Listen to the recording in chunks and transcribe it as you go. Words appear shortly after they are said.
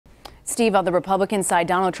Steve, on the Republican side,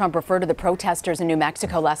 Donald Trump referred to the protesters in New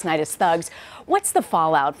Mexico last night as thugs. What's the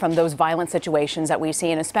fallout from those violent situations that we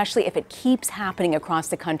see, and especially if it keeps happening across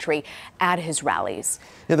the country at his rallies?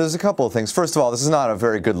 Yeah, there's a couple of things. First of all, this is not a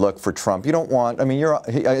very good look for Trump. You don't want, I mean,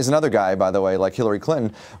 he's another guy, by the way, like Hillary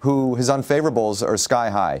Clinton, who his unfavorables are sky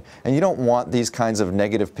high. And you don't want these kinds of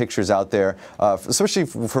negative pictures out there, especially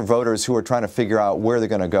for voters who are trying to figure out where they're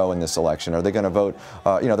going to go in this election. Are they going to vote,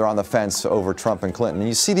 they're on the fence over Trump and Clinton. And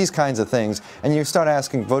you see these kinds of things, and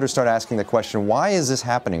voters start asking the question, why is this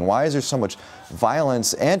happening? Why is there so much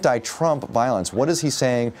violence, anti-Trump violence? What is he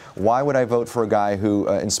saying? Why would I vote for a guy who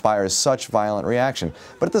inspires such violent reaction?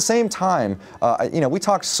 But at the same time, we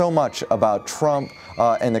talked so much about Trump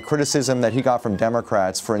and the criticism that he got from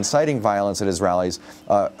Democrats for inciting violence at his rallies,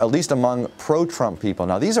 at least among pro-Trump people.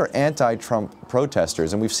 Now, these are anti-Trump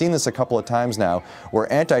protesters, and we've seen this a couple of times now,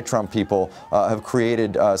 where anti-Trump people have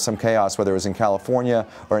created some chaos, whether it was in California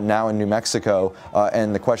or now in New Mexico.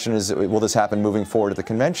 And the question is, will this happen moving forward at the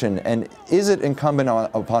convention? And is it incumbent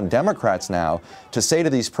upon Democrats now to say to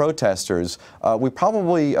these protesters, we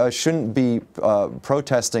probably shouldn't be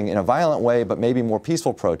protesting in a violent way, but maybe more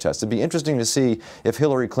peaceful protests? It'd be interesting to see if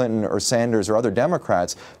Hillary Clinton or Sanders or other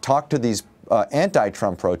Democrats talk to these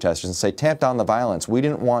anti-Trump protesters and say, tamp down the violence. We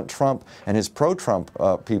didn't want Trump and his pro-Trump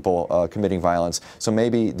people committing violence, so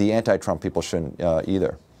maybe the anti-Trump people shouldn't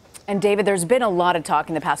either. And David, there's been a lot of talk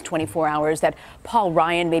in the past 24 hours that Paul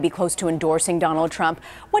Ryan may be close to endorsing Donald Trump.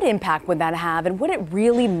 What impact would that have, and would it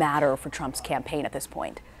really matter for Trump's campaign at this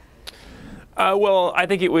point? Well, I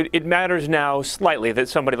think it matters now slightly that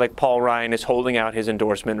somebody like Paul Ryan is holding out his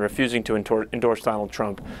endorsement, refusing to endorse Donald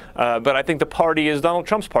Trump. But I think the party is Donald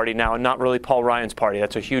Trump's party now, and not really Paul Ryan's party.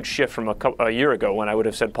 That's a huge shift from a year ago, when I would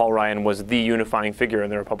have said Paul Ryan was the unifying figure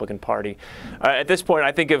in the Republican Party. At this point,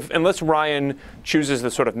 I think unless Ryan chooses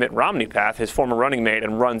the sort of Mitt Romney path, his former running mate,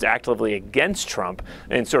 and runs actively against Trump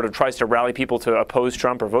and sort of tries to rally people to oppose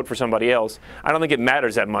Trump or vote for somebody else, I don't think it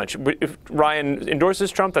matters that much. If Ryan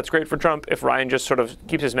endorses Trump, that's great for Trump. If Ryan just sort of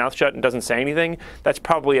keeps his mouth shut and doesn't say anything, that's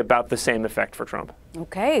probably about the same effect for Trump.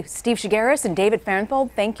 Okay. Steve Chaggaris and David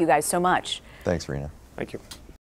Fahrenthold, thank you guys so much. Thanks, Rena. Thank you.